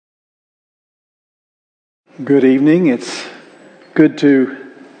Good evening. It's good to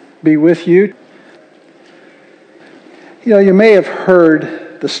be with you. You may have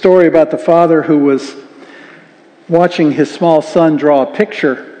heard the story about the father who was watching his small son draw a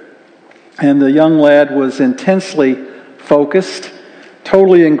picture, and the young lad was intensely focused,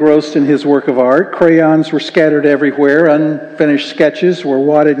 totally engrossed in his work of art. Crayons were scattered everywhere, unfinished sketches were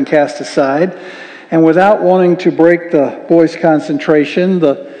wadded and cast aside, and without wanting to break the boy's concentration,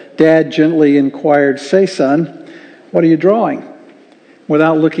 the dad gently inquired, "Say, son, what are you drawing?"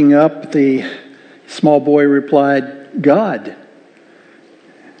 Without looking up, the small boy replied, "God."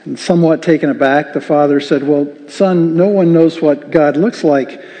 And somewhat taken aback, the father said, "Well, son, no one knows what God looks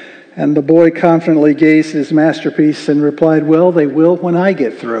like." And the boy confidently gazed at his masterpiece and replied, "Well, they will when I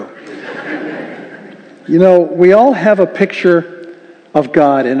get through." We all have a picture of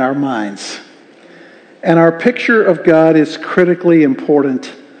God in our minds. And our picture of God is critically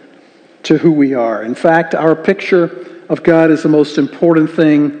important to who we are. In fact, our picture of God is the most important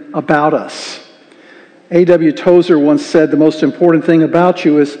thing about us. A.W. Tozer once said, "The most important thing about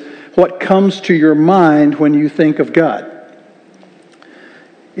you is what comes to your mind when you think of God."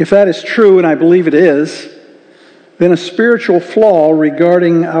 If that is true, and I believe it is, then a spiritual flaw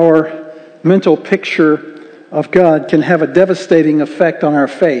regarding our mental picture of God can have a devastating effect on our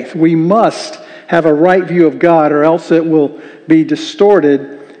faith. We must have a right view of God, or else it will be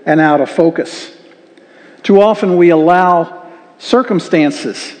distorted and out of focus. Too often we allow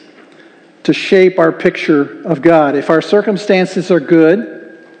circumstances to shape our picture of God. If our circumstances are good,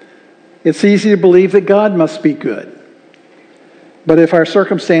 it's easy to believe that God must be good. But if our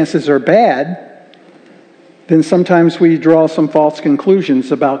circumstances are bad, then sometimes we draw some false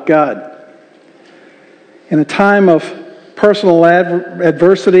conclusions about God. In a time of personal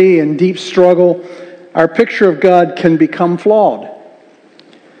adversity and deep struggle, our picture of God can become flawed.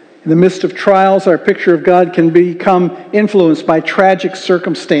 In the midst of trials, our picture of God can become influenced by tragic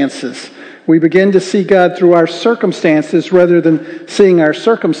circumstances. We begin to see God through our circumstances rather than seeing our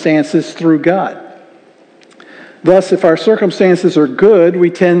circumstances through God. Thus, if our circumstances are good, we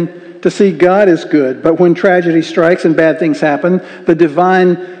tend to see God as good. But when tragedy strikes and bad things happen, the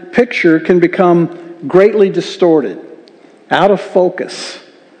divine picture can become greatly distorted, out of focus,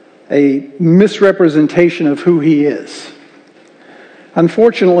 a misrepresentation of who He is.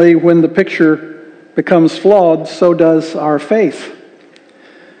 Unfortunately, when the picture becomes flawed, so does our faith.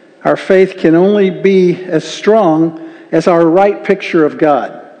 Our faith can only be as strong as our right picture of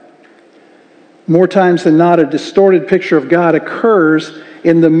God. More times than not, a distorted picture of God occurs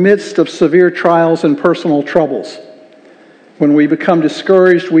in the midst of severe trials and personal troubles. When we become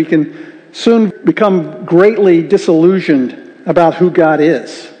discouraged, we can soon become greatly disillusioned about who God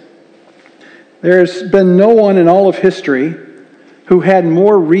is. There's been no one in all of history who had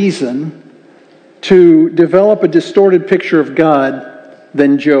more reason to develop a distorted picture of God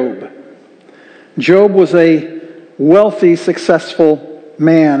than Job. Job was a wealthy, successful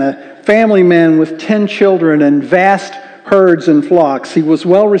man, a family man with 10 children and vast herds and flocks. He was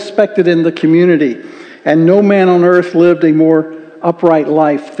well respected in the community, and no man on earth lived a more upright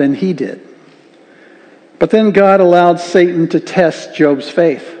life than he did. But then God allowed Satan to test Job's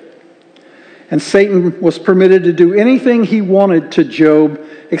faith. And Satan was permitted to do anything he wanted to Job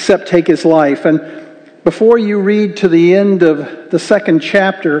except take his life. And before you read to the end of the second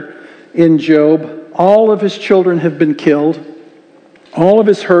chapter in Job, all of his children have been killed. All of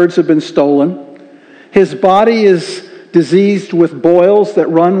his herds have been stolen. His body is diseased with boils that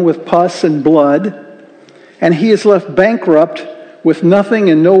run with pus and blood. And he is left bankrupt with nothing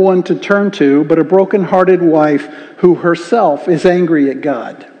and no one to turn to but a broken-hearted wife who herself is angry at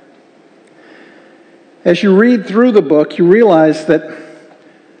God. As you read through the book, you realize that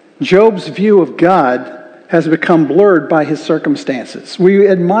Job's view of God has become blurred by his circumstances. We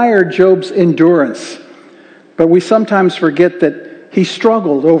admire Job's endurance, but we sometimes forget that he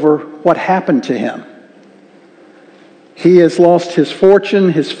struggled over what happened to him. He has lost his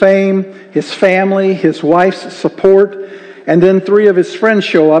fortune, his fame, his family, his wife's support, and then 3 of his friends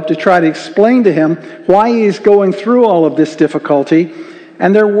show up to try to explain to him why he is going through all of this difficulty,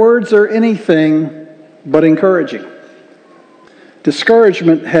 and their words are anything but encouraging.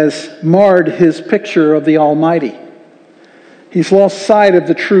 Discouragement has marred his picture of the Almighty. He's lost sight of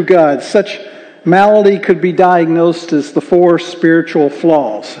the true God. Such malady could be diagnosed as the 4 spiritual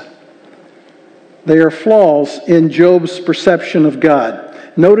flaws. They are flaws in Job's perception of God.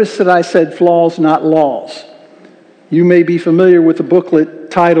 Notice that I said flaws, not laws. You may be familiar with the booklet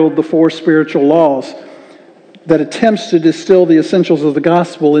titled The 4 Spiritual Laws that attempts to distill the essentials of the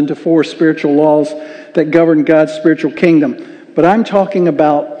gospel into 4 spiritual laws that govern God's spiritual kingdom. But I'm talking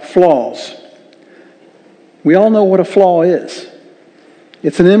about flaws. We all know what a flaw is.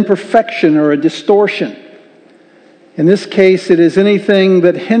 It's an imperfection or a distortion. In this case, it is anything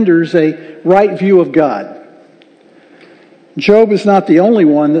that hinders a right view of God. Job is not the only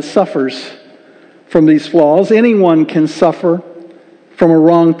one that suffers from these flaws. Anyone can suffer from a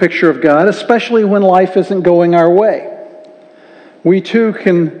wrong picture of God, especially when life isn't going our way. We too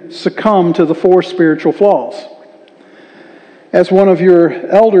can succumb to the 4 spiritual flaws. As one of your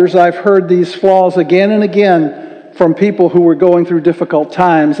elders, I've heard these flaws again and again from people who were going through difficult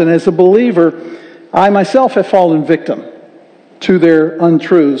times. And as a believer, I myself have fallen victim to their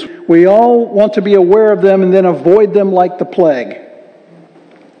untruths. We all want to be aware of them and then avoid them like the plague.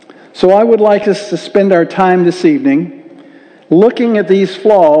 So I would like us to spend our time this evening looking at these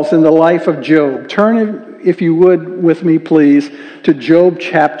flaws in the life of Job. Turn, if you would, with me, please, to Job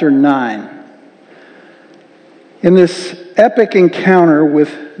chapter 9. In this epic encounter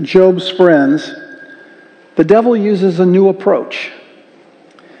with Job's friends, the devil uses a new approach.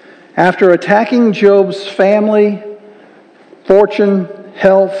 After attacking Job's family, fortune,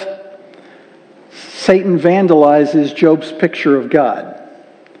 health, Satan vandalizes Job's picture of God.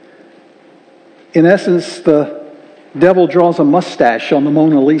 In essence, the devil draws a mustache on the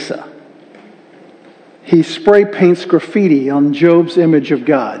Mona Lisa. He spray paints graffiti on Job's image of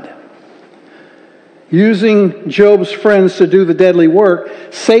God. Using Job's friends to do the deadly work,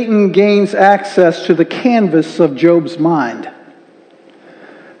 Satan gains access to the canvas of Job's mind.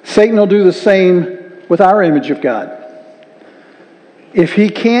 Satan will do the same with our image of God. If he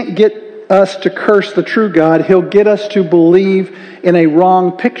can't get us to curse the true God, he'll get us to believe in a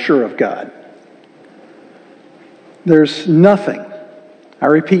wrong picture of God. There's nothing, I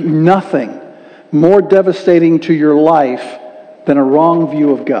repeat, nothing more devastating to your life than a wrong view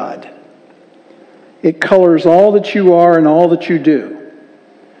of God. It colors all that you are and all that you do.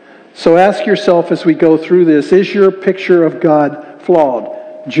 So ask yourself as we go through this, is your picture of God flawed?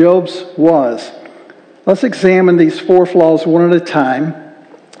 Job's was. Let's examine these 4 flaws one at a time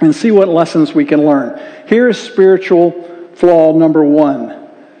and see what lessons we can learn. Here is spiritual flaw number 1.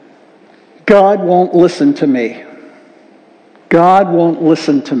 God won't listen to me. God won't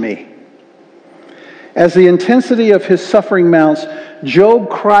listen to me. As the intensity of his suffering mounts, Job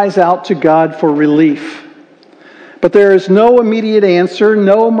cries out to God for relief. But there is no immediate answer,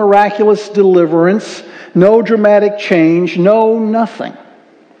 no miraculous deliverance, no dramatic change, no nothing.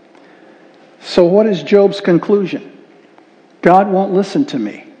 So what is Job's conclusion? God won't listen to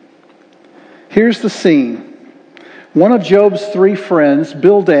me. Here's the scene. One of Job's 3 friends,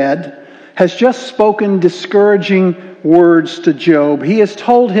 Bildad, has just spoken discouraging words to Job. He has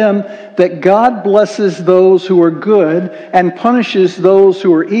told him that God blesses those who are good and punishes those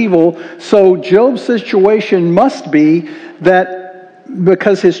who are evil. So Job's situation must be that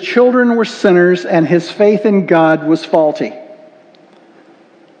because his children were sinners and his faith in God was faulty.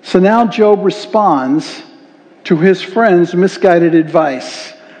 So now Job responds to his friend's misguided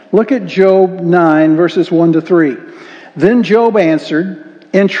advice. Look at Job 9, verses 1 to 3. Then Job answered,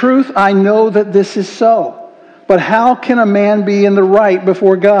 "In truth, I know that this is so. But how can a man be in the right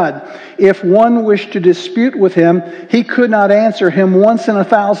before God? If one wished to dispute with him, he could not answer him once in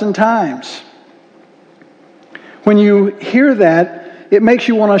 1,000 times." When you hear that, it makes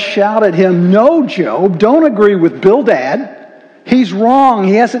you want to shout at him, "No, Job, don't agree with Bildad. He's wrong.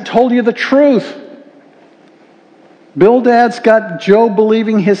 He hasn't told you the truth." Bildad's got Job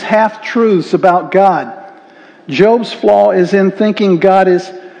believing his half-truths about God. Job's flaw is in thinking God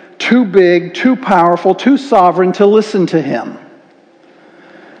is too big, too powerful, too sovereign to listen to him.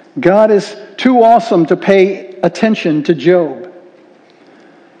 God is too awesome to pay attention to Job.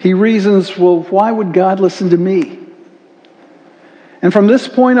 He reasons, well, why would God listen to me? And from this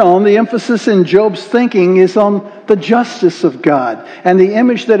point on, the emphasis in Job's thinking is on the justice of God. And the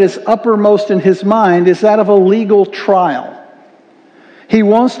image that is uppermost in his mind is that of a legal trial. He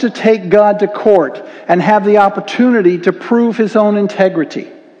wants to take God to court and have the opportunity to prove his own integrity.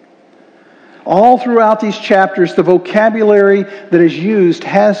 All throughout these chapters, the vocabulary that is used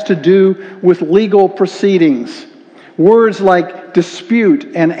has to do with legal proceedings. Words like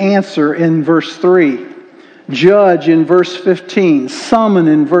dispute and answer in verse 3, judge in verse 15, summon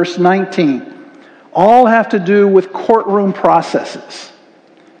in verse 19, all have to do with courtroom processes.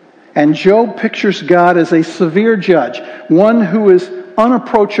 And Job pictures God as a severe judge, one who is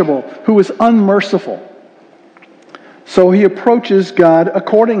unapproachable, who is unmerciful. So he approaches God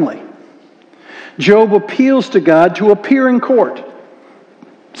accordingly. Job appeals to God to appear in court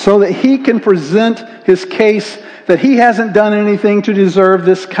so that he can present his case that he hasn't done anything to deserve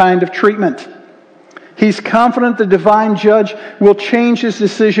this kind of treatment. He's confident the divine judge will change his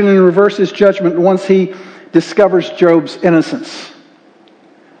decision and reverse his judgment once he discovers Job's innocence.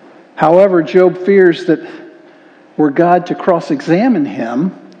 However, Job fears that were God to cross-examine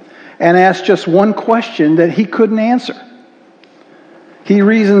him and ask just one question that he couldn't answer. He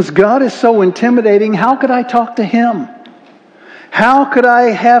reasons, God is so intimidating, how could I talk to him? How could I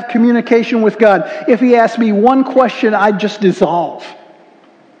have communication with God? If he asked me one question, I'd just dissolve.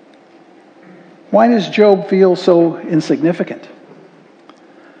 Why does Job feel so insignificant?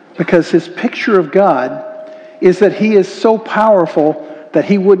 Because his picture of God is that he is so powerful that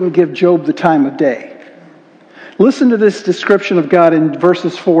he wouldn't give Job the time of day. Listen to this description of God in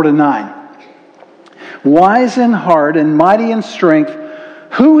verses 4 to 9. Wise in heart and mighty in strength,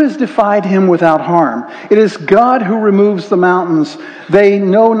 who has defied him without harm? It is God who removes the mountains. They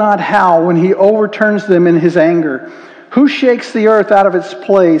know not how when he overturns them in his anger. Who shakes the earth out of its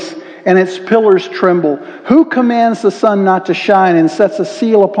place and its pillars tremble? Who commands the sun not to shine and sets a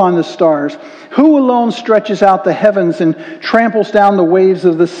seal upon the stars? Who alone stretches out the heavens and tramples down the waves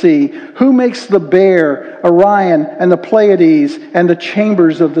of the sea? Who makes the Bear, Orion, and the Pleiades, and the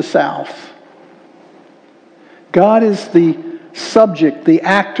chambers of the south? God is the subject, the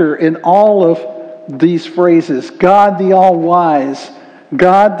actor in all of these phrases. God the all-wise,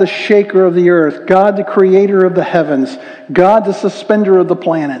 God the shaker of the earth, God the creator of the heavens, God the suspender of the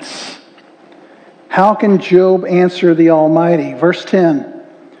planets. How can Job answer the Almighty? Verse 10,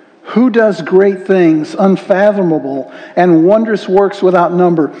 who does great things, unfathomable, and wondrous works without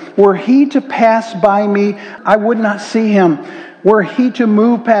number? Were he to pass by me, I would not see him. Were he to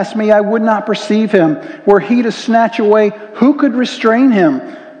move past me, I would not perceive him. Were he to snatch away, who could restrain him?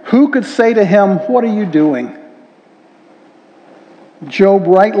 Who could say to him, what are you doing? Job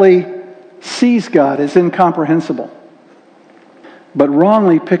rightly sees God as incomprehensible, but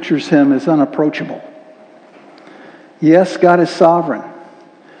wrongly pictures him as unapproachable. Yes, God is sovereign,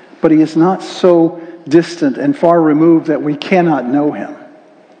 but he is not so distant and far removed that we cannot know him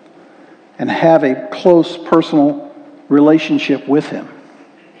and have a close personal relationship with him.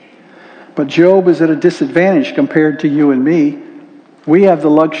 But Job is at a disadvantage compared to you and me. We have the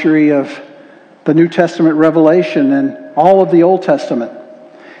luxury of the New Testament revelation and all of the Old Testament.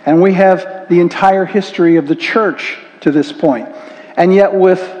 And we have the entire history of the church to this point. And yet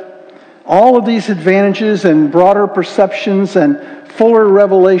with all of these advantages and broader perceptions and fuller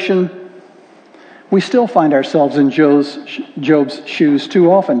revelation, we still find ourselves in Job's shoes too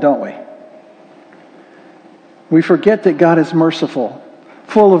often, don't we? We forget that God is merciful,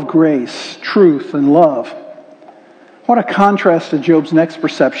 full of grace, truth, and love. What a contrast to Job's next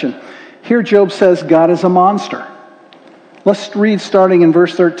perception. Here Job says God is a monster. Let's read starting in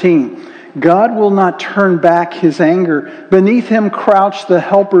verse 13. God will not turn back his anger. Beneath him crouch the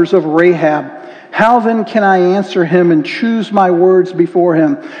helpers of Rahab. How then can I answer him and choose my words before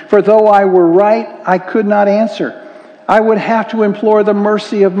him? For though I were right, I could not answer. I would have to implore the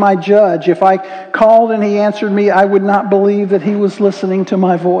mercy of my judge. If I called and he answered me, I would not believe that he was listening to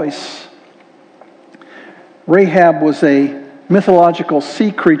my voice. Rahab was a mythological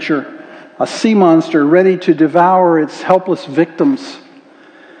sea creature, a sea monster ready to devour its helpless victims.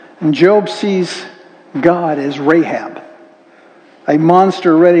 And Job sees God as Rahab, a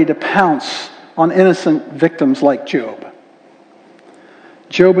monster ready to pounce on innocent victims like Job.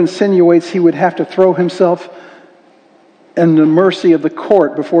 Job insinuates he would have to throw himself in the mercy of the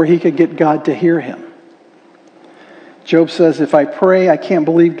court before he could get God to hear him. Job says, if I pray, I can't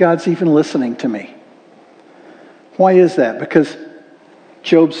believe God's even listening to me. Why is that? Because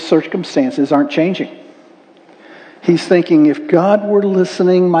Job's circumstances aren't changing. He's thinking, if God were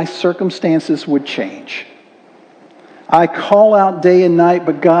listening, my circumstances would change. I call out day and night,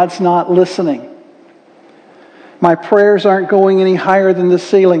 but God's not listening. My prayers aren't going any higher than the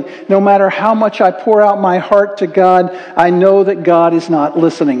ceiling. No matter how much I pour out my heart to God, I know that God is not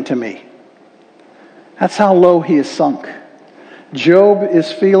listening to me. That's how low he is sunk. Job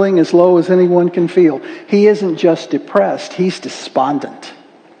is feeling as low as anyone can feel. He isn't just depressed, he's despondent.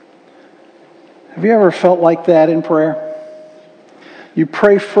 Have you ever felt like that in prayer? You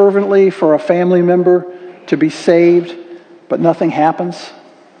pray fervently for a family member to be saved, but nothing happens.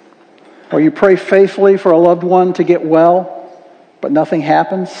 Or you pray faithfully for a loved one to get well, but nothing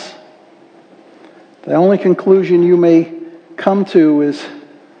happens. The only conclusion you may come to is,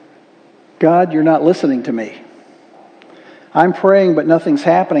 God, you're not listening to me. I'm praying, but nothing's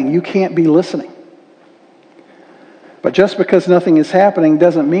happening. You can't be listening. But just because nothing is happening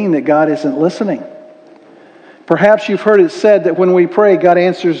doesn't mean that God isn't listening. Perhaps you've heard it said that when we pray, God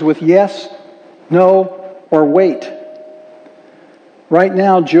answers with yes, no, or wait. Right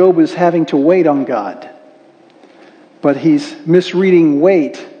now, Job is having to wait on God. But he's misreading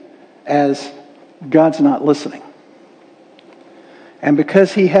wait as God's not listening. And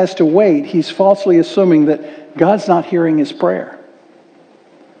because he has to wait, he's falsely assuming that God's not hearing his prayer.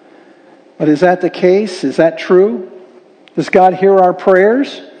 But is that the case? Is that true? Does God hear our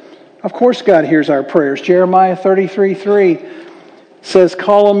prayers? Of course God hears our prayers. Jeremiah 33:3 says,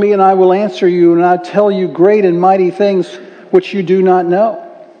 "Call on me and I will answer you, and I'll tell you great and mighty things which you do not know."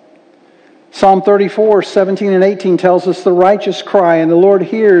 Psalm 34:17 and 18 tells us, "The righteous cry, and the Lord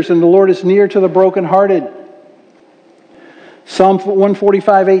hears, and the Lord is near to the brokenhearted." Psalm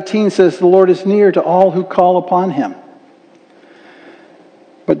 145:18 says, "The Lord is near to all who call upon him."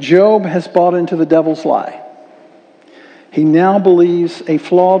 But Job has bought into the devil's lie. He now believes a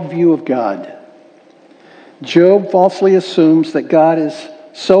flawed view of God. Job falsely assumes that God is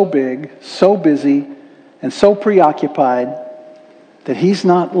so big, so busy, and so preoccupied that he's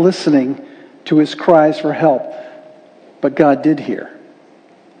not listening to his cries for help. But God did hear.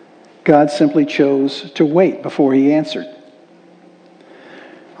 God simply chose to wait before he answered.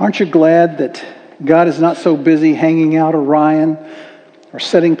 Aren't you glad that God is not so busy hanging out Orion or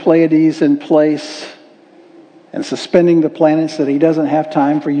setting Pleiades in place and suspending the planets that he doesn't have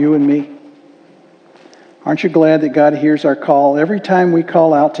time for you and me? Aren't you glad that God hears our call? Every time we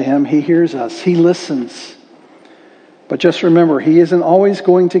call out to him, he hears us. He listens. But just remember, he isn't always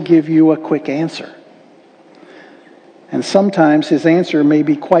going to give you a quick answer. And sometimes his answer may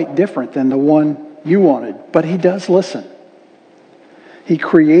be quite different than the one you wanted, but he does listen. He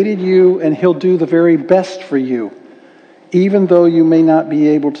created you, and he'll do the very best for you, even though you may not be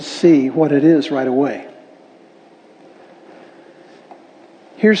able to see what it is right away.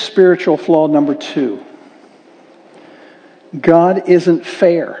 Here's spiritual flaw number 2. God isn't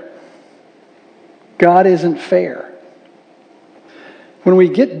fair. God isn't fair. When we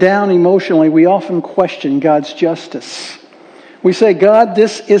get down emotionally, we often question God's justice. We say, "God,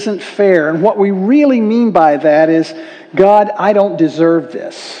 this isn't fair." And what we really mean by that is, "God, I don't deserve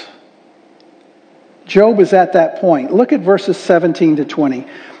this." Job is at that point. Look at verses 17 to 20.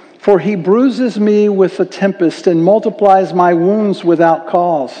 "For he bruises me with a tempest and multiplies my wounds without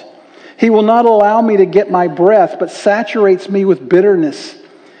cause. He will not allow me to get my breath, but saturates me with bitterness.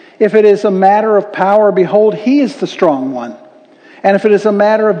 If it is a matter of power, behold, he is the strong one. And if it is a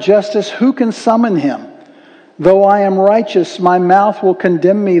matter of justice, who can summon him? Though I am righteous, my mouth will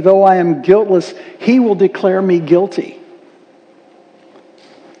condemn me. Though I am guiltless, he will declare me guilty."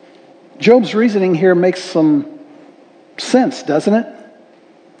 Job's reasoning here makes some sense, doesn't it?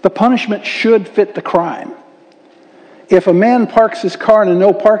 The punishment should fit the crime. If a man parks his car in a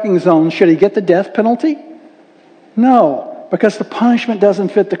no parking zone, should he get the death penalty? No, because the punishment doesn't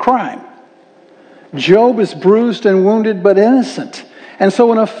fit the crime. Job is bruised and wounded but innocent. And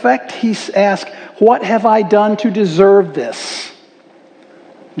so in effect he's asked, "What have I done to deserve this?"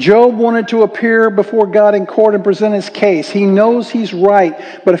 Job wanted to appear before God in court and present his case. He knows he's right,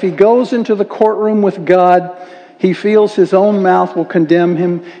 but if he goes into the courtroom with God, he feels his own mouth will condemn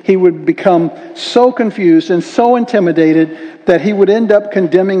him. He would become so confused and so intimidated that he would end up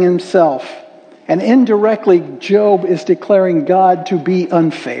condemning himself. And indirectly, Job is declaring God to be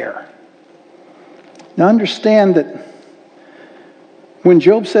unfair. Now understand that when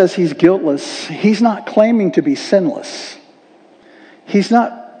Job says he's guiltless, he's not claiming to be sinless. He's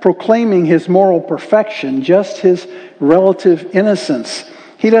not proclaiming his moral perfection, just his relative innocence.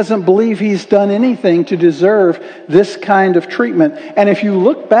 He doesn't believe he's done anything to deserve this kind of treatment. And if you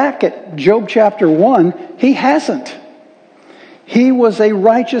look back at Job chapter 1, he hasn't. He was a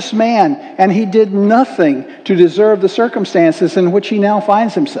righteous man, and he did nothing to deserve the circumstances in which he now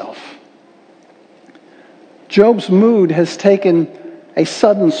finds himself. Job's mood has taken a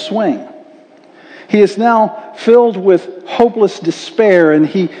sudden swing. He is now filled with hopeless despair, and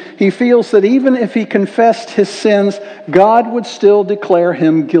he feels that even if he confessed his sins, God would still declare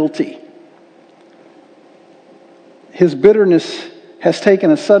him guilty. His bitterness has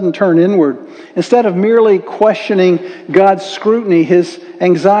taken a sudden turn inward. Instead of merely questioning God's scrutiny, his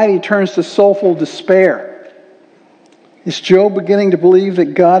anxiety turns to soulful despair. Is Job beginning to believe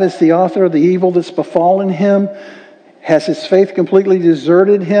that God is the author of the evil that's befallen him? Has his faith completely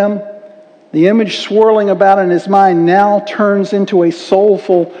deserted him? The image swirling about in his mind now turns into a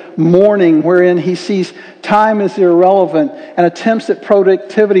soulful mourning wherein he sees time as irrelevant and attempts at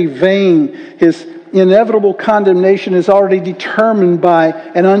productivity vain. His inevitable condemnation is already determined by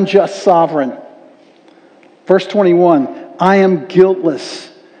an unjust sovereign. Verse 21, "I am guiltless.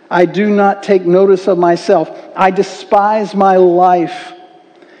 I do not take notice of myself. I despise my life.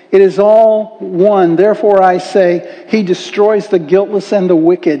 It is all one. Therefore I say, he destroys the guiltless and the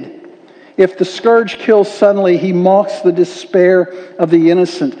wicked. If the scourge kills suddenly, he mocks the despair of the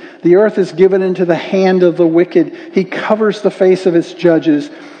innocent. The earth is given into the hand of the wicked. He covers the face of its judges.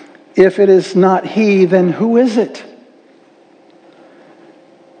 If it is not he, then who is it?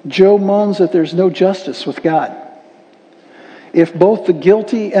 Job moans that there's no justice with God. If both the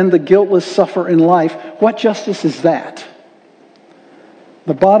guilty and the guiltless suffer in life, what justice is that?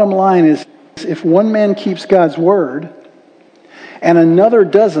 The bottom line is, if one man keeps God's word and another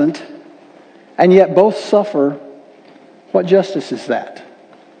doesn't, and yet both suffer, what justice is that?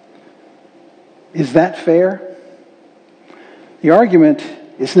 Is that fair? The argument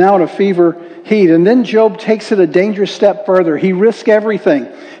is now at a fever heat. And then Job takes it a dangerous step further. He risks everything.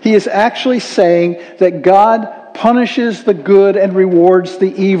 He is actually saying that God punishes the good and rewards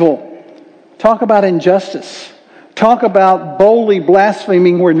the evil. Talk about injustice. Talk about boldly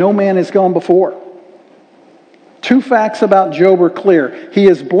blaspheming where no man has gone before. Two facts about Job are clear. He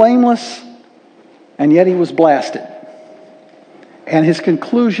is blameless, and yet he was blasted. And his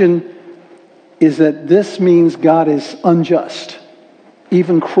conclusion is that this means God is unjust,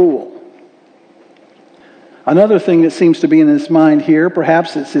 even cruel. Another thing that seems to be in his mind here,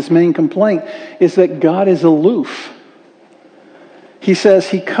 perhaps it's his main complaint, is that God is aloof. He says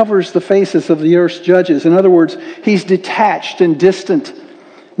he covers the faces of the earth's judges. In other words, he's detached and distant.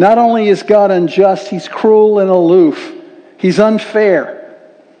 Not only is God unjust, he's cruel and aloof. He's unfair.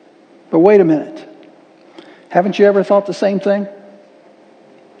 But wait a minute. Haven't you ever thought the same thing?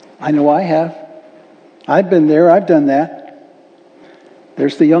 I know I have. I've been there. I've done that.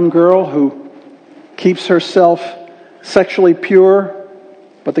 There's the young girl who keeps herself sexually pure,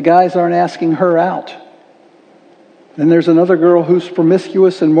 but the guys aren't asking her out. Then there's another girl who's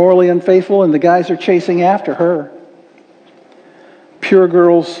promiscuous and morally unfaithful, and the guys are chasing after her. Pure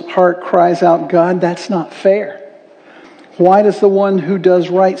girl's heart cries out, God, that's not fair. Why does the one who does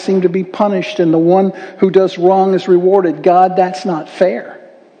right seem to be punished and the one who does wrong is rewarded? God, that's not fair.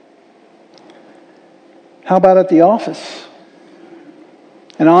 How about at the office?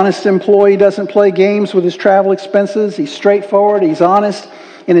 An honest employee doesn't play games with his travel expenses. He's straightforward. He's honest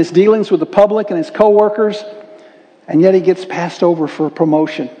in his dealings with the public and his coworkers, and yet he gets passed over for a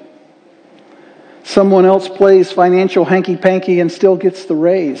promotion. Someone else plays financial hanky-panky and still gets the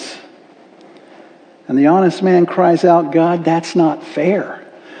raise. And the honest man cries out, God, that's not fair.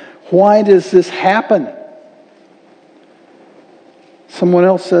 Why does this happen? Someone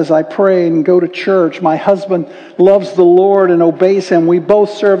else says, I pray and go to church. My husband loves the Lord and obeys Him. We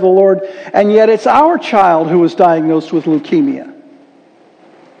both serve the Lord. And yet it's our child who was diagnosed with leukemia.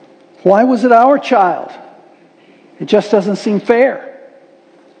 Why was it our child? It just doesn't seem fair.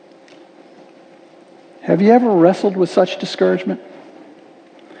 Have you ever wrestled with such discouragement?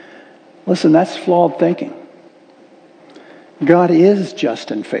 Listen, that's flawed thinking. God is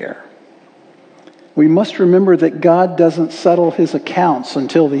just and fair. We must remember that God doesn't settle His accounts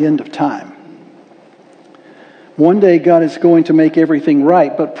until the end of time. One day God is going to make everything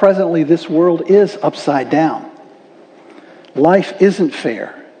right, but presently this world is upside down. Life isn't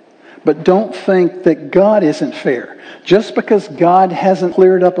fair. But don't think that God isn't fair. Just because God hasn't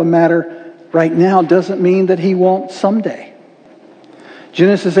cleared up a matter right now doesn't mean that He won't someday.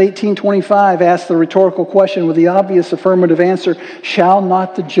 Genesis 18:25 asks the rhetorical question with the obvious affirmative answer, shall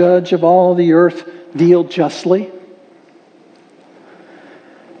not the judge of all the earth deal justly?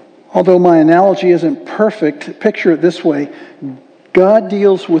 Although my analogy isn't perfect, picture it this way. God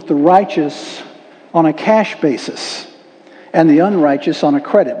deals with the righteous on a cash basis and the unrighteous on a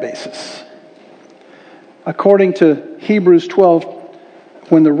credit basis. According to Hebrews 12,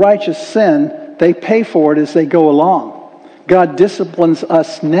 when the righteous sin, they pay for it as they go along. God disciplines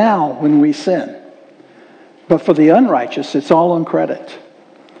us now when we sin. But for the unrighteous, it's all on credit.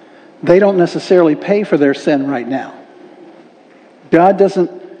 They don't necessarily pay for their sin right now. God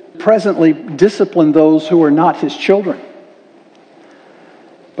doesn't presently discipline those who are not His children.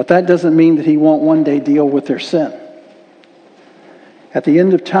 But that doesn't mean that He won't one day deal with their sin. At the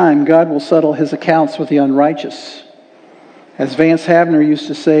end of time, God will settle His accounts with the unrighteous. As Vance Havner used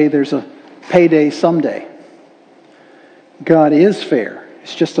to say, there's a payday someday. God is fair.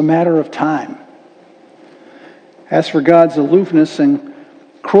 It's just a matter of time. As for God's aloofness and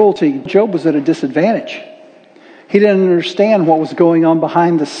cruelty, Job was at a disadvantage. He didn't understand what was going on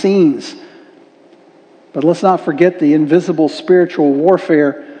behind the scenes. But let's not forget the invisible spiritual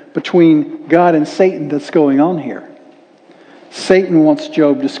warfare between God and Satan that's going on here. Satan wants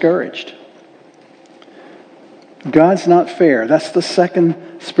Job discouraged. God's not fair. That's the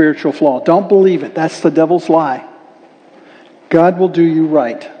second spiritual flaw. Don't believe it. That's the devil's lie. God will do you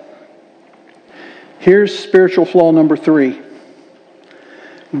right. Here's spiritual flaw number 3.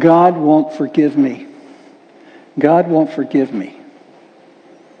 God won't forgive me. God won't forgive me.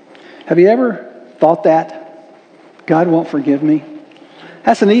 Have you ever thought that? God won't forgive me?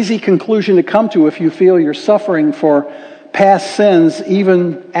 That's an easy conclusion to come to if you feel you're suffering for past sins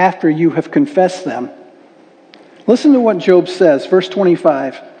even after you have confessed them. Listen to what Job says, verse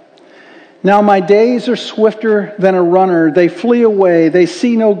 25. Now my days are swifter than a runner. They flee away. They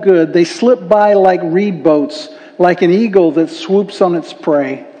see no good. They slip by like reed boats, like an eagle that swoops on its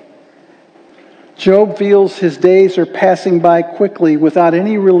prey. Job feels his days are passing by quickly without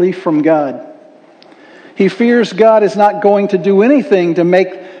any relief from God. He fears God is not going to do anything to make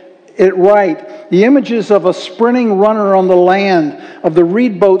it right. The images of a sprinting runner on the land, of the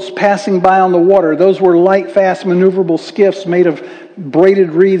reed boats passing by on the water, those were light, fast, maneuverable skiffs made of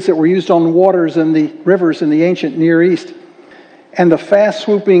braided reeds that were used on waters and the rivers in the ancient Near East. And the fast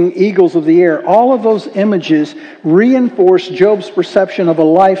swooping eagles of the air. All of those images reinforce Job's perception of a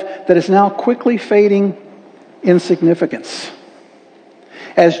life that is now quickly fading in significance.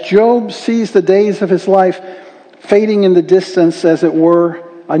 As Job sees the days of his life fading in the distance, as it were,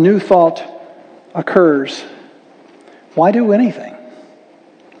 a new thought occurs. Why do anything?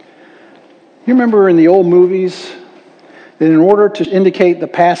 You remember in the old movies that in order to indicate the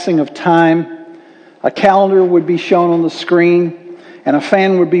passing of time, a calendar would be shown on the screen, and a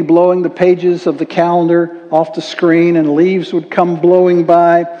fan would be blowing the pages of the calendar off the screen, and leaves would come blowing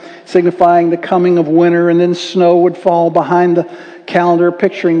by, signifying the coming of winter, and then snow would fall behind the calendar,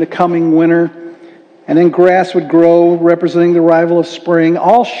 picturing the coming winter, and then grass would grow, representing the arrival of spring.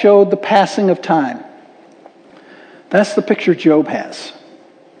 All showed the passing of time. That's the picture Job has.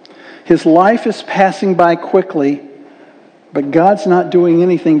 His life is passing by quickly, but God's not doing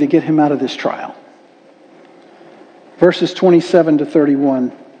anything to get him out of this trial. Verses 27 to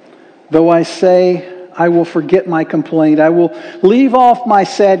 31. Though I say, I will forget my complaint. I will leave off my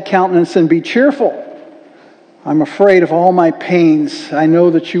sad countenance and be cheerful. I'm afraid of all my pains. I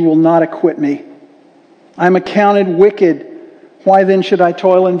know that you will not acquit me. I'm accounted wicked. Why then should I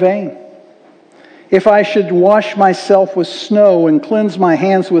toil in vain? If I should wash myself with snow and cleanse my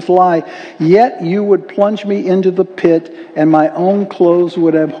hands with lye, yet you would plunge me into the pit, and my own clothes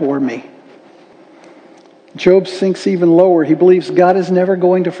would abhor me. Job sinks even lower. He believes God is never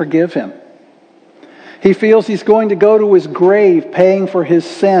going to forgive him. He feels he's going to go to his grave paying for his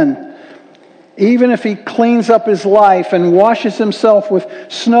sin. Even if he cleans up his life and washes himself with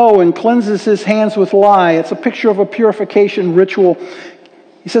snow and cleanses his hands with lye, it's a picture of a purification ritual.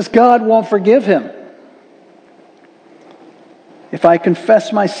 He says God won't forgive him. If I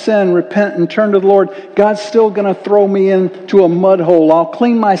confess my sin, repent, and turn to the Lord, God's still going to throw me into a mud hole. I'll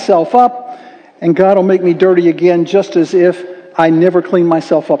clean myself up, and God will make me dirty again, just as if I never cleaned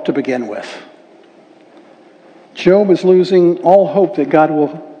myself up to begin with. Job is losing all hope that God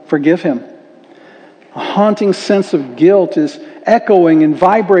will forgive him. A haunting sense of guilt is echoing and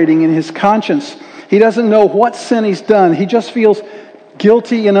vibrating in his conscience. He doesn't know what sin he's done. He just feels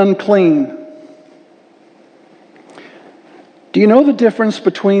guilty and unclean. Do you know the difference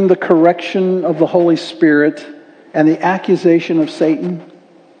between the correction of the Holy Spirit and the accusation of Satan?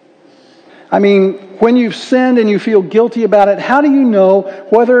 I mean, when you've sinned and you feel guilty about it, how do you know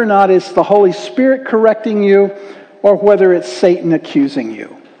whether or not it's the Holy Spirit correcting you or whether it's Satan accusing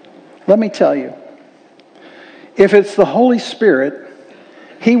you? Let me tell you. If it's the Holy Spirit,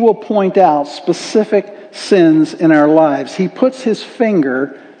 He will point out specific sins in our lives. He puts His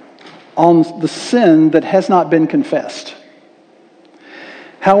finger on the sin that has not been confessed.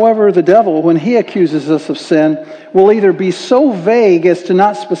 However, the devil, when he accuses us of sin, will either be so vague as to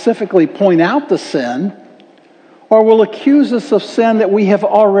not specifically point out the sin, or will accuse us of sin that we have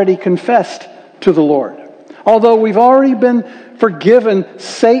already confessed to the Lord. Although we've already been forgiven,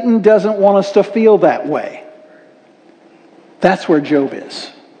 Satan doesn't want us to feel that way. That's where Job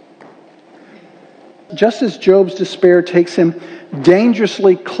is. Just as Job's despair takes him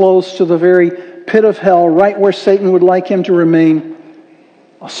dangerously close to the very pit of hell, right where Satan would like him to remain,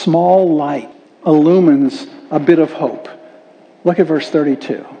 a small light illumines a bit of hope. Look at verse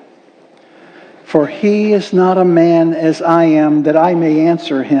 32. For he is not a man as I am, that I may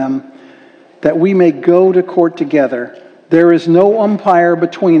answer him, that we may go to court together. There is no umpire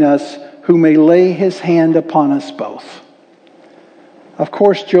between us who may lay his hand upon us both. Of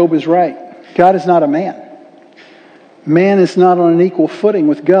course, Job is right. God is not a man. Man is not on an equal footing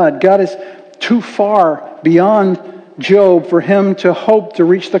with God. God is too far beyond Job for him to hope to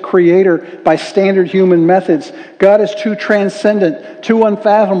reach the Creator by standard human methods. God is too transcendent, too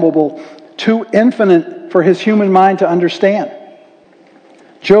unfathomable, too infinite for his human mind to understand.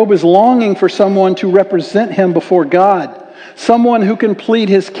 Job is longing for someone to represent him before God, someone who can plead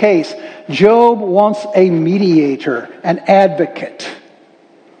his case. Job wants a mediator, an advocate.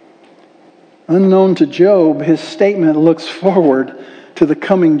 Unknown to Job, his statement looks forward to the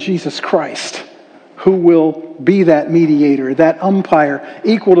coming Jesus Christ, who will be that mediator, that umpire,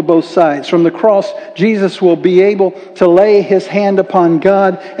 equal to both sides. From the cross, Jesus will be able to lay his hand upon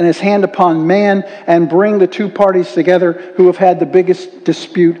God and his hand upon man and bring the two parties together who have had the biggest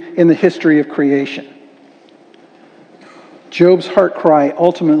dispute in the history of creation. Job's heart cry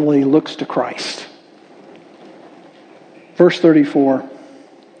ultimately looks to Christ. Verse 34,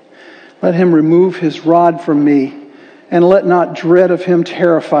 let him remove his rod from me, and let not dread of him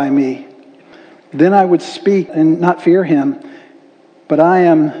terrify me. Then I would speak and not fear him, but I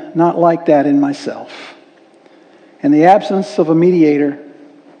am not like that in myself. In the absence of a mediator,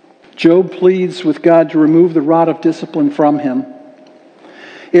 Job pleads with God to remove the rod of discipline from him.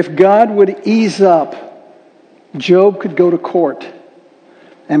 If God would ease up, Job could go to court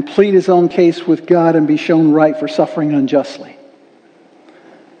and plead his own case with God and be shown right for suffering unjustly.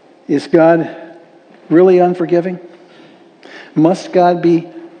 Is God really unforgiving? Must God be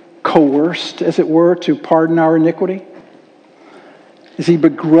coerced, as it were, to pardon our iniquity? Is he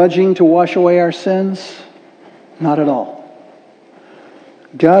begrudging to wash away our sins? Not at all.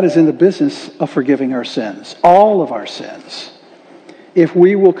 God is in the business of forgiving our sins, all of our sins. If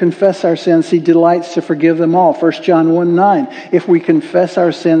we will confess our sins, he delights to forgive them all. 1 John 1:9. If we confess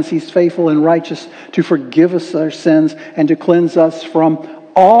our sins, he's faithful and righteous to forgive us our sins and to cleanse us from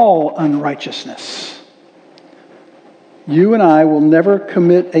all unrighteousness. You and I will never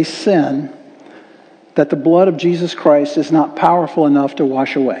commit a sin that the blood of Jesus Christ is not powerful enough to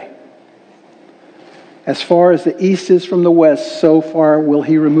wash away. As far as the east is from the west, so far will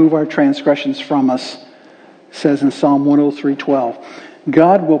he remove our transgressions from us, says in Psalm 103:12.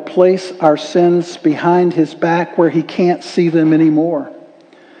 God will place our sins behind his back where he can't see them anymore.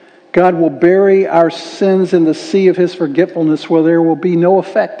 God will bury our sins in the sea of his forgetfulness where there will be no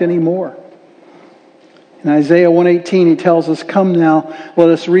effect anymore. In Isaiah 1:18, he tells us, come now, let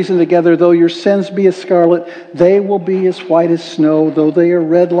us reason together. Though your sins be as scarlet, they will be as white as snow. Though they are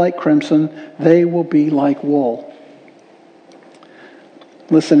red like crimson, they will be like wool.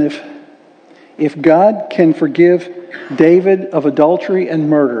 Listen, if God can forgive David of adultery and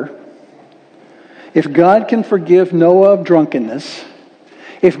murder, if God can forgive Noah of drunkenness,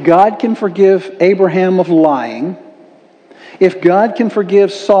 if God can forgive Abraham of lying, if God can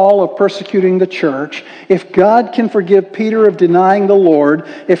forgive Saul of persecuting the church, if God can forgive Peter of denying the Lord,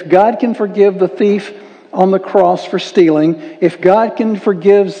 if God can forgive the thief on the cross for stealing, if God can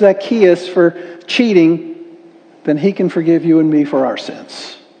forgive Zacchaeus for cheating, then he can forgive you and me for our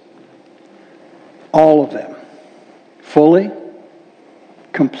sins. All of them. Fully,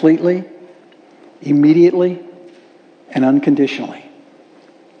 completely, immediately, and unconditionally.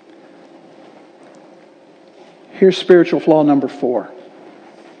 Here's spiritual flaw number 4.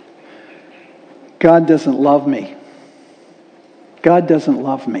 God doesn't love me. God doesn't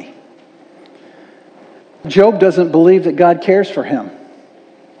love me. Job doesn't believe that God cares for him.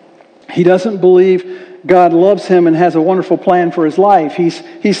 He doesn't believe God loves him and has a wonderful plan for his life. He's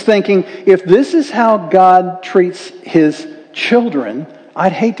thinking, if this is how God treats his children,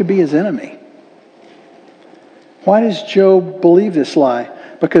 I'd hate to be his enemy. Why does Job believe this lie?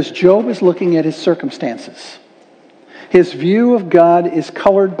 Because Job is looking at his circumstances. His view of God is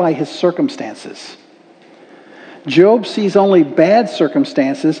colored by his circumstances. Job sees only bad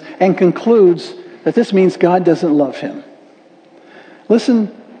circumstances and concludes that this means God doesn't love him.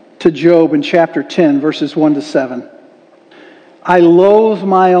 Listen to Job in chapter 10, verses 1 to 7. I loathe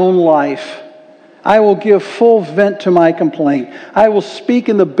my own life. I will give full vent to my complaint. I will speak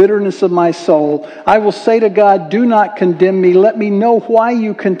in the bitterness of my soul. I will say to God, do not condemn me. Let me know why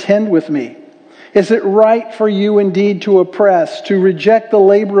you contend with me. Is it right for you indeed to oppress, to reject the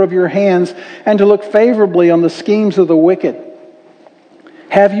labor of your hands, and to look favorably on the schemes of the wicked?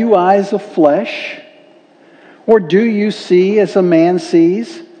 Have you eyes of flesh? Or do you see as a man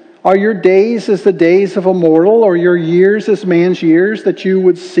sees? Are your days as the days of a mortal, or your years as man's years, that you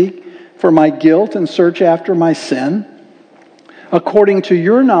would seek for my guilt and search after my sin? According to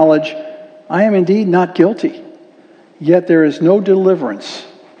your knowledge, I am indeed not guilty, yet there is no deliverance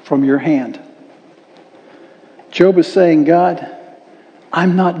from your hand. Job is saying, God,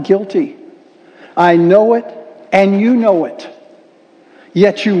 I'm not guilty. I know it, and you know it.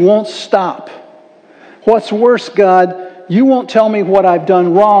 Yet you won't stop. What's worse, God, you won't tell me what I've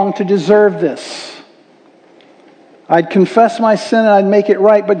done wrong to deserve this. I'd confess my sin and I'd make it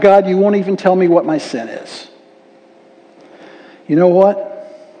right, but God, you won't even tell me what my sin is. You know what?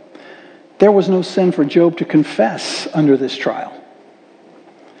 there was no sin for Job to confess under this trial.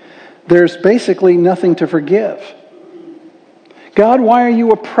 There's basically nothing to forgive. God, why are you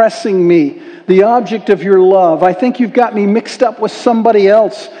oppressing me, the object of your love? I think you've got me mixed up with somebody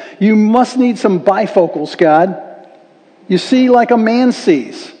else. You must need some bifocals, God. You see like a man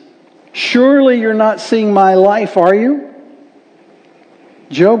sees. Surely you're not seeing my life, are you?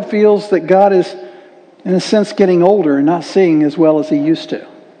 Job feels that God is, in a sense, getting older and not seeing as well as he used to.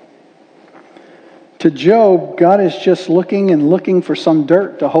 To Job, God is just looking and looking for some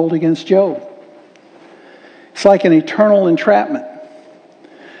dirt to hold against Job. It's like an eternal entrapment.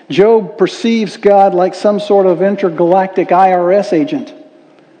 Job perceives God like some sort of intergalactic IRS agent,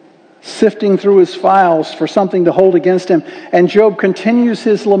 sifting through his files for something to hold against him. And Job continues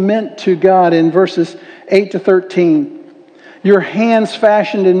his lament to God in verses 8 to 13. Your hands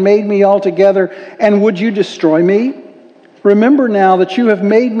fashioned and made me altogether, and would you destroy me? Remember now that you have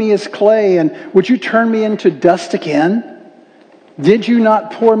made me as clay, and would you turn me into dust again? Did you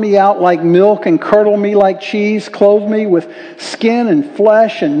not pour me out like milk and curdle me like cheese, clothe me with skin and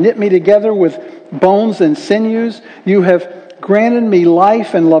flesh, and knit me together with bones and sinews? You have granted me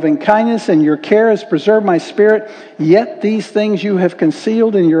life and loving kindness, and your care has preserved my spirit. Yet these things you have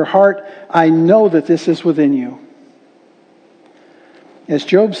concealed in your heart. I know that this is within you. As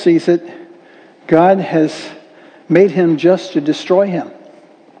Job sees it, God has made him just to destroy him.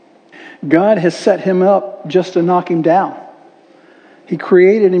 God has set him up just to knock him down. He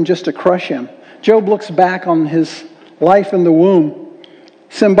created him just to crush him. Job looks back on his life in the womb.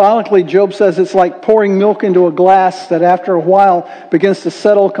 Symbolically, Job says it's like pouring milk into a glass that after a while begins to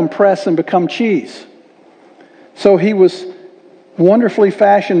settle, compress, and become cheese. So he was wonderfully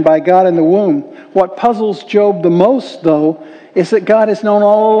fashioned by God in the womb. What puzzles Job the most, though, is that God has known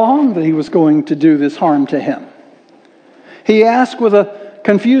all along that he was going to do this harm to him. He asked with a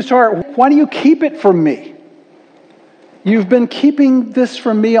confused heart, why do you keep it from me? You've been keeping this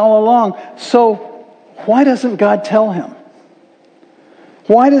from me all along. So why doesn't God tell him?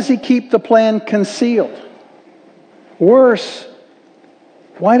 Why does he keep the plan concealed? Worse,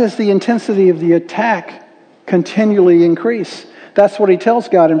 why does the intensity of the attack continually increase? That's what he tells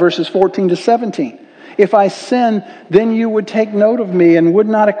God in verses 14 to 17. If I sin, then you would take note of me and would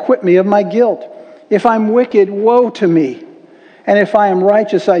not acquit me of my guilt. If I'm wicked, woe to me. And if I am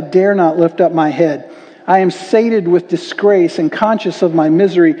righteous, I dare not lift up my head. I am sated with disgrace and conscious of my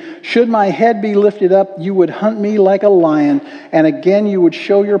misery. Should my head be lifted up, you would hunt me like a lion, and again you would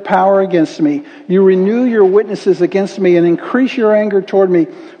show your power against me. You renew your witnesses against me and increase your anger toward me.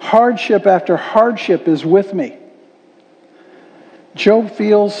 Hardship after hardship is with me. Job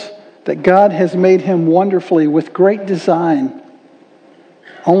feels that God has made him wonderfully with great design,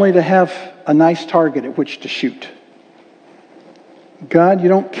 only to have a nice target at which to shoot. God, you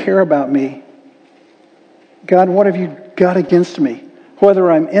don't care about me. God, what have you got against me?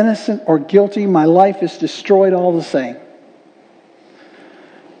 Whether I'm innocent or guilty, my life is destroyed all the same.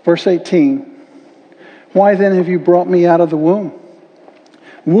 Verse 18, why then have you brought me out of the womb?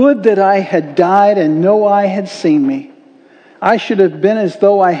 Would that I had died and no eye had seen me. I should have been as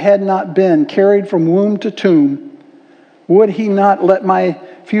though I had not been, carried from womb to tomb. Would he not let my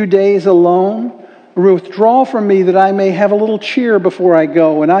few days alone? Withdraw from me that I may have a little cheer before I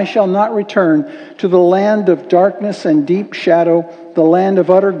go, and I shall not return to the land of darkness and deep shadow. The land of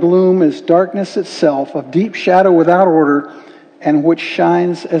utter gloom is darkness itself, of deep shadow without order, and which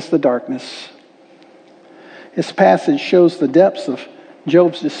shines as the darkness. This passage shows the depths of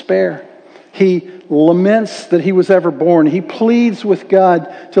Job's despair. He laments that he was ever born. He pleads with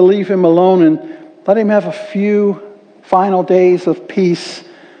God to leave him alone and let him have a few final days of peace,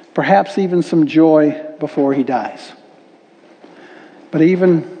 perhaps even some joy before he dies. But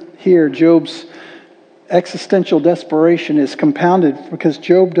even here, Job's existential desperation is compounded because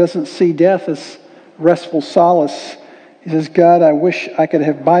Job doesn't see death as restful solace. He says, God, I wish I could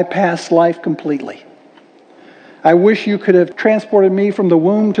have bypassed life completely. I wish you could have transported me from the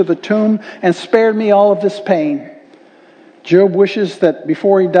womb to the tomb and spared me all of this pain. Job wishes that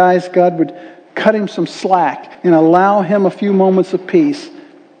before he dies, God would cut him some slack and allow him a few moments of peace.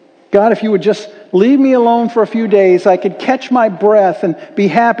 God, if you would just leave me alone for a few days, I could catch my breath and be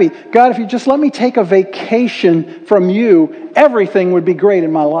happy. God, if you just let me take a vacation from you, everything would be great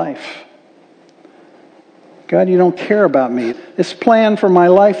in my life. God, you don't care about me. This plan for my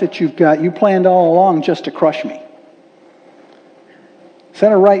life that you've got, you planned all along just to crush me. Is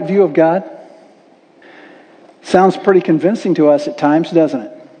that a right view of God? Sounds pretty convincing to us at times, doesn't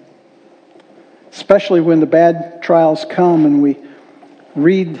it? Especially when the bad trials come and we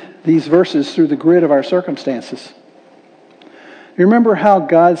read these verses through the grid of our circumstances. You remember how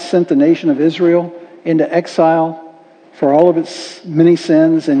God sent the nation of Israel into exile for all of its many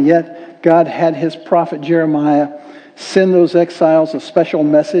sins, and yet God had his prophet Jeremiah send those exiles a special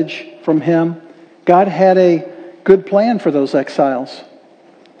message from him? God had a good plan for those exiles.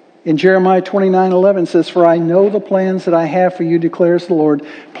 In Jeremiah 29:11 says, "For I know the plans that I have for you, declares the Lord,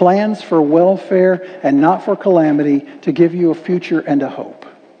 plans for welfare and not for calamity, to give you a future and a hope."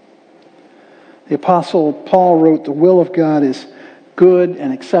 The Apostle Paul wrote, "The will of God is good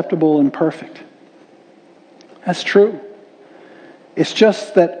and acceptable and perfect." That's true. It's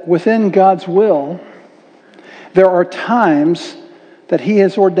just that within God's will, there are times that He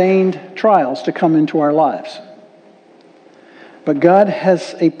has ordained trials to come into our lives. But God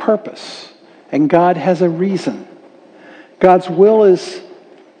has a purpose, and God has a reason. God's will is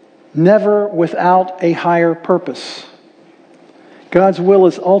never without a higher purpose. God's will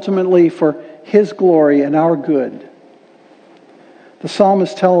is ultimately for His glory and our good. The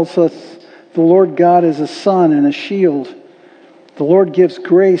psalmist tells us, "The Lord God is a sun and a shield. The Lord gives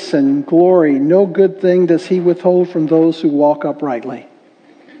grace and glory. No good thing does He withhold from those who walk uprightly."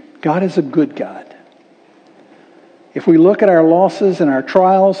 God is a good God. If we look at our losses and our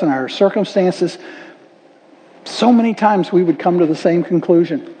trials and our circumstances, so many times we would come to the same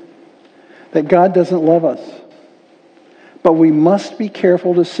conclusion, that God doesn't love us. But we must be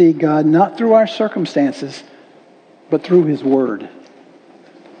careful to see God not through our circumstances, but through His Word.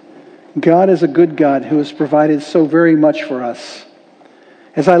 God is a good God who has provided so very much for us.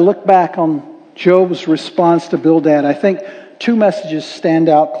 As I look back on Job's response to Bildad, I think two messages stand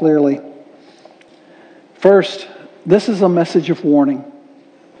out clearly. First, this is a message of warning.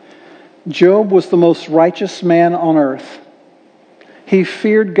 Job was the most righteous man on earth. He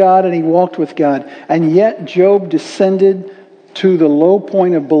feared God and he walked with God. And yet Job descended to the low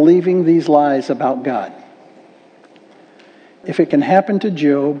point of believing these lies about God. If it can happen to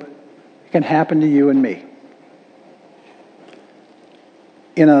Job, it can happen to you and me.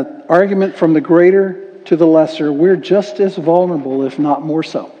 In an argument from the greater to the lesser, we're just as vulnerable, if not more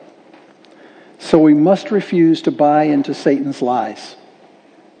so. So we must refuse to buy into Satan's lies.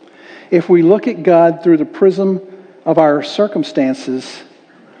 If we look at God through the prism of our circumstances,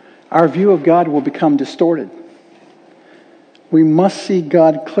 our view of God will become distorted. We must see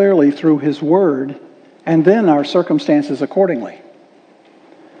God clearly through His Word, and then our circumstances accordingly.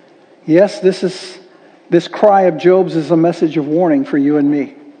 Yes, this cry of Job's is a message of warning for you and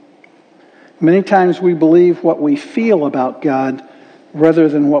me. Many times we believe what we feel about God rather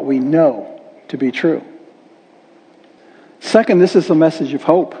than what we know to be true. Second, this is a message of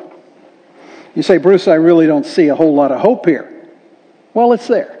hope. You say, "Bruce, I really don't see a whole lot of hope here." Well, it's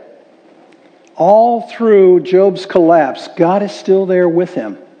there. All through Job's collapse, God is still there with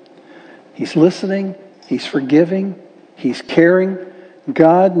him. He's listening, He's forgiving, He's caring.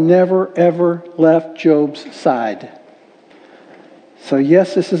 God never, ever left Job's side. So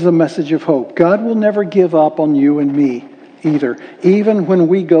yes, this is a message of hope. God will never give up on you and me either, even when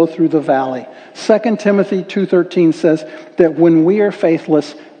we go through the valley. 2 Timothy 2:13 says that when we are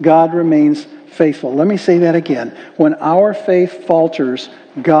faithless, God remains faithful. Let me say that again. When our faith falters,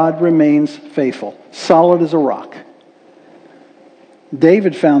 God remains faithful, solid as a rock.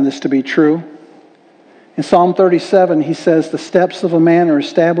 David found this to be true. In Psalm 37, he says, "The steps of a man are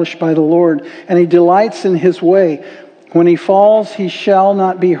established by the Lord, and He delights in His way. When he falls, he shall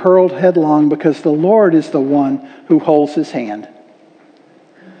not be hurled headlong, because the Lord is the one who holds his hand."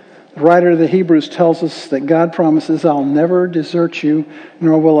 The writer of the Hebrews tells us that God promises, "I'll never desert you,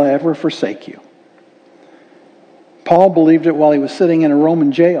 nor will I ever forsake you." Paul believed it while he was sitting in a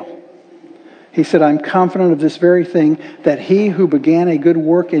Roman jail. He said, "I'm confident of this very thing, that He who began a good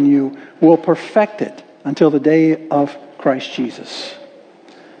work in you will perfect it until the day of Christ Jesus."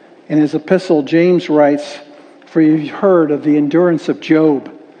 In his epistle, James writes, "For you've heard of the endurance of Job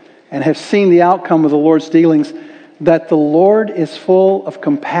and have seen the outcome of the Lord's dealings, that the Lord is full of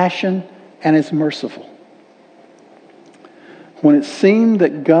compassion and is merciful." When it seemed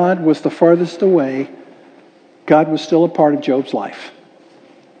that God was the farthest away, God was still a part of Job's life.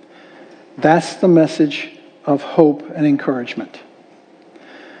 That's the message of hope and encouragement.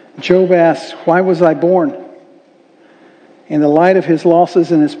 Job asks, "Why was I born?" In the light of his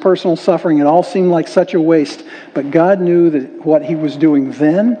losses and his personal suffering, it all seemed like such a waste. But God knew that what He was doing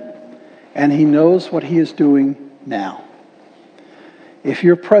then, and He knows what He is doing now. If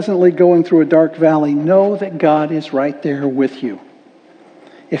you're presently going through a dark valley, know that God is right there with you.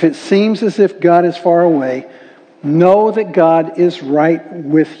 If it seems as if God is far away, know that God is right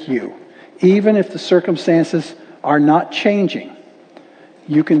with you. Even if the circumstances are not changing,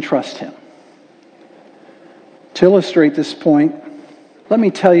 you can trust Him. To illustrate this point, Let me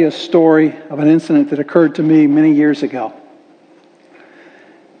tell you a story of an incident that occurred to me many years ago.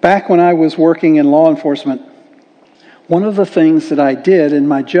 Back when I was working in law enforcement, one of the things that I did in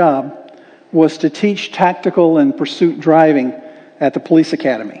my job was to teach tactical and pursuit driving at the police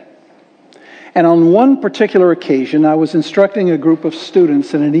academy. And on one particular occasion, I was instructing a group of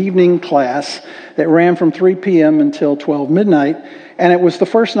students in an evening class that ran from 3 p.m. until 12 midnight, and it was the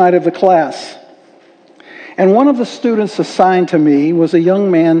first night of the class. And one of the students assigned to me was a young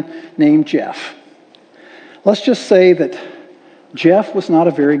man named Jeff. Let's just say that Jeff was not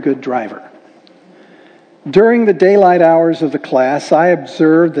a very good driver. During the daylight hours of the class, I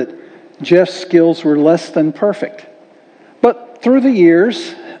observed that Jeff's skills were less than perfect. But through the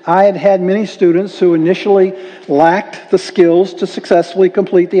years, I had had many students who initially lacked the skills to successfully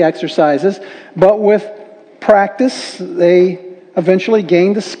complete the exercises, but with practice, they eventually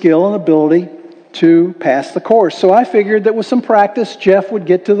gained the skill and ability to pass the course. So I figured that with some practice, Jeff would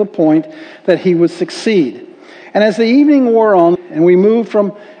get to the point that he would succeed. And as the evening wore on and we moved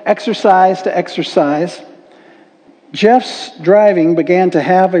from exercise to exercise, Jeff's driving began to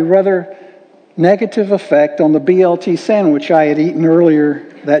have a rather negative effect on the BLT sandwich I had eaten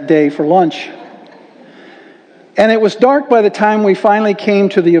earlier that day for lunch. And it was dark by the time we finally came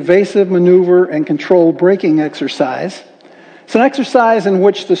to the evasive maneuver and controlled braking exercise. It's an exercise in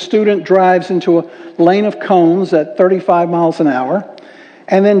which the student drives into a lane of cones at 35 miles an hour.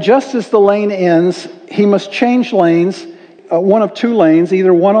 And then just as the lane ends, he must change lanes, one of two lanes,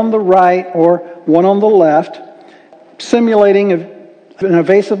 either one on the right or one on the left, simulating an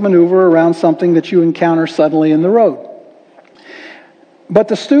evasive maneuver around something that you encounter suddenly in the road. But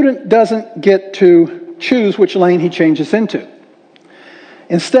the student doesn't get to choose which lane he changes into.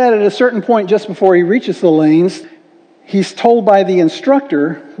 Instead, at a certain point just before he reaches the lanes, he's told by the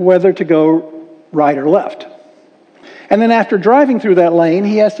instructor whether to go right or left. And then after driving through that lane,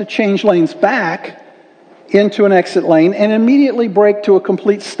 he has to change lanes back into an exit lane and immediately brake to a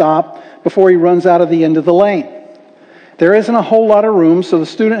complete stop before he runs out of the end of the lane. There isn't a whole lot of room, so the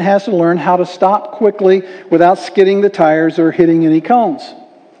student has to learn how to stop quickly without skidding the tires or hitting any cones.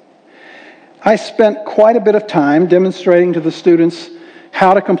 I spent quite a bit of time demonstrating to the students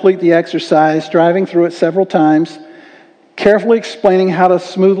how to complete the exercise, driving through it several times, carefully explaining how to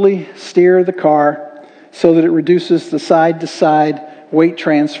smoothly steer the car so that it reduces the side-to-side weight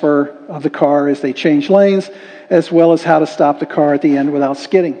transfer of the car as they change lanes, as well as how to stop the car at the end without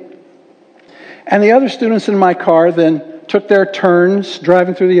skidding. And the other students in my car then took their turns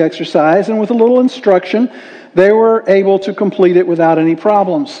driving through the exercise, and with a little instruction, they were able to complete it without any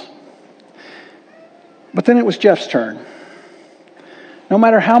problems. But then it was Jeff's turn. No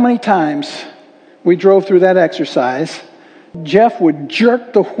matter how many times we drove through that exercise, Jeff would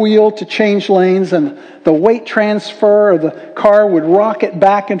jerk the wheel to change lanes, and the weight transfer of the car would rocket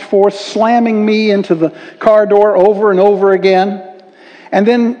back and forth, slamming me into the car door over and over again. And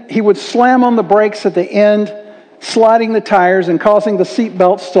then he would slam on the brakes at the end, sliding the tires and causing the seat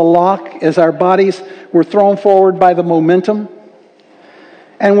belts to lock as our bodies were thrown forward by the momentum.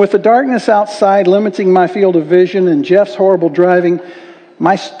 And with the darkness outside limiting my field of vision and Jeff's horrible driving,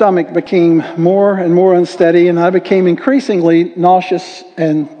 my stomach became more and more unsteady, and I became increasingly nauseous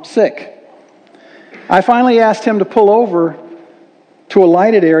and sick. I finally asked him to pull over to a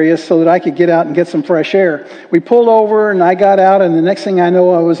lighted area so that I could get out and get some fresh air. We pulled over, and I got out, and the next thing I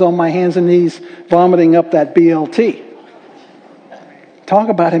know, I was on my hands and knees vomiting up that BLT. Talk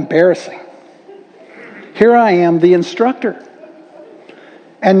about embarrassing. Here I am, the instructor.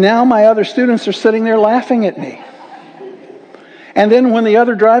 And now my other students are sitting there laughing at me. And then when the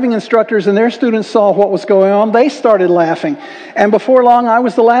other driving instructors and their students saw what was going on, they started laughing. And before long, I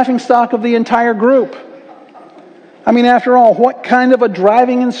was the laughingstock of the entire group. I mean, after all, what kind of a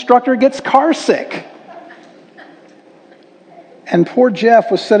driving instructor gets car sick? And poor Jeff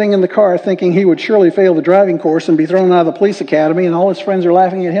was sitting in the car thinking he would surely fail the driving course and be thrown out of the police academy, and all his friends are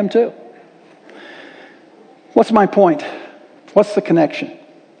laughing at him too. What's my point? What's the connection?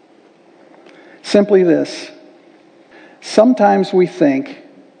 Simply this. Sometimes we think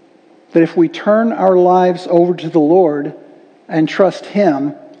that if we turn our lives over to the Lord and trust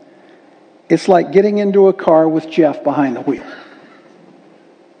Him, it's like getting into a car with Jeff behind the wheel.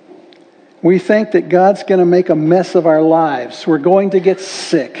 We think that God's going to make a mess of our lives. We're going to get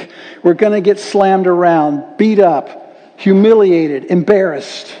sick. We're going to get slammed around, beat up, humiliated,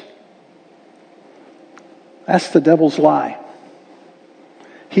 embarrassed. That's the devil's lie.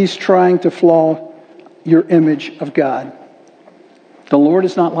 He's trying to flaw your image of God. The Lord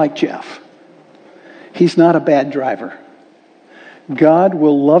is not like Jeff. He's not a bad driver. God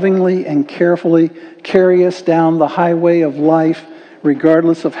will lovingly and carefully carry us down the highway of life,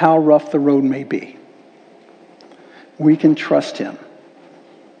 regardless of how rough the road may be. We can trust Him.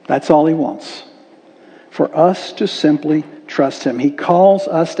 That's all He wants. For us to simply trust Him. He calls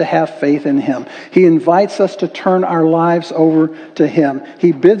us to have faith in Him. He invites us to turn our lives over to Him.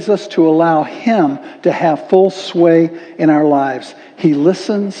 He bids us to allow Him to have full sway in our lives. He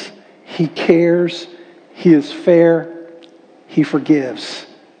listens. He cares. He is fair. He forgives.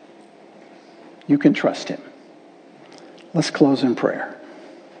 You can trust Him. Let's close in prayer.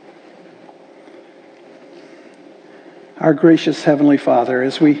 Our gracious Heavenly Father,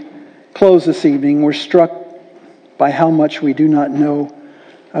 as we close this evening, we're struck by how much we do not know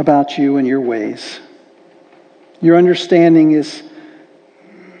about You and Your ways. Your understanding is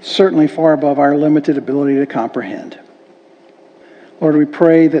certainly far above our limited ability to comprehend. Lord, we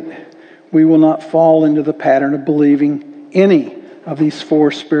pray that we will not fall into the pattern of believing any of these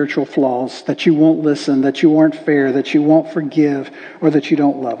 4 spiritual flaws, that You won't listen, that You aren't fair, that You won't forgive, or that You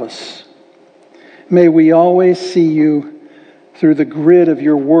don't love us. May we always see You through the grid of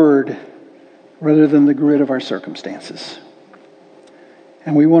Your Word rather than the grid of our circumstances.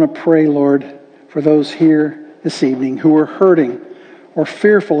 And we want to pray, Lord, for those here this evening who are hurting or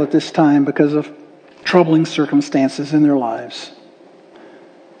fearful at this time because of troubling circumstances in their lives.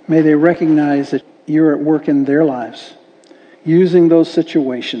 May they recognize that You're at work in their lives, using those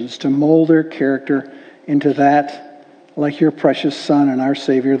situations to mold their character into that like Your precious Son and our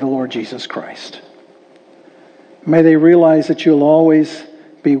Savior, the Lord Jesus Christ. May they realize that You'll always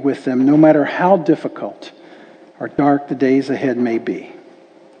be with them, no matter how difficult or dark the days ahead may be.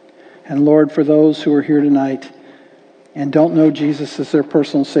 And Lord, for those who are here tonight and don't know Jesus as their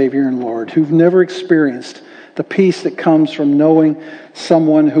personal Savior and Lord, who've never experienced the peace that comes from knowing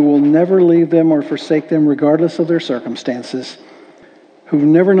someone who will never leave them or forsake them regardless of their circumstances, who've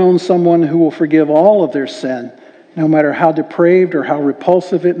never known someone who will forgive all of their sin, no matter how depraved or how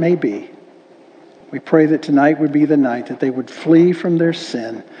repulsive it may be, we pray that tonight would be the night that they would flee from their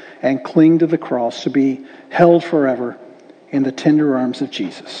sin and cling to the cross to be held forever in the tender arms of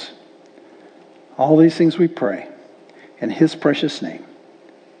Jesus. All these things we pray in His precious name.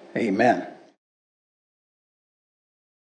 Amen.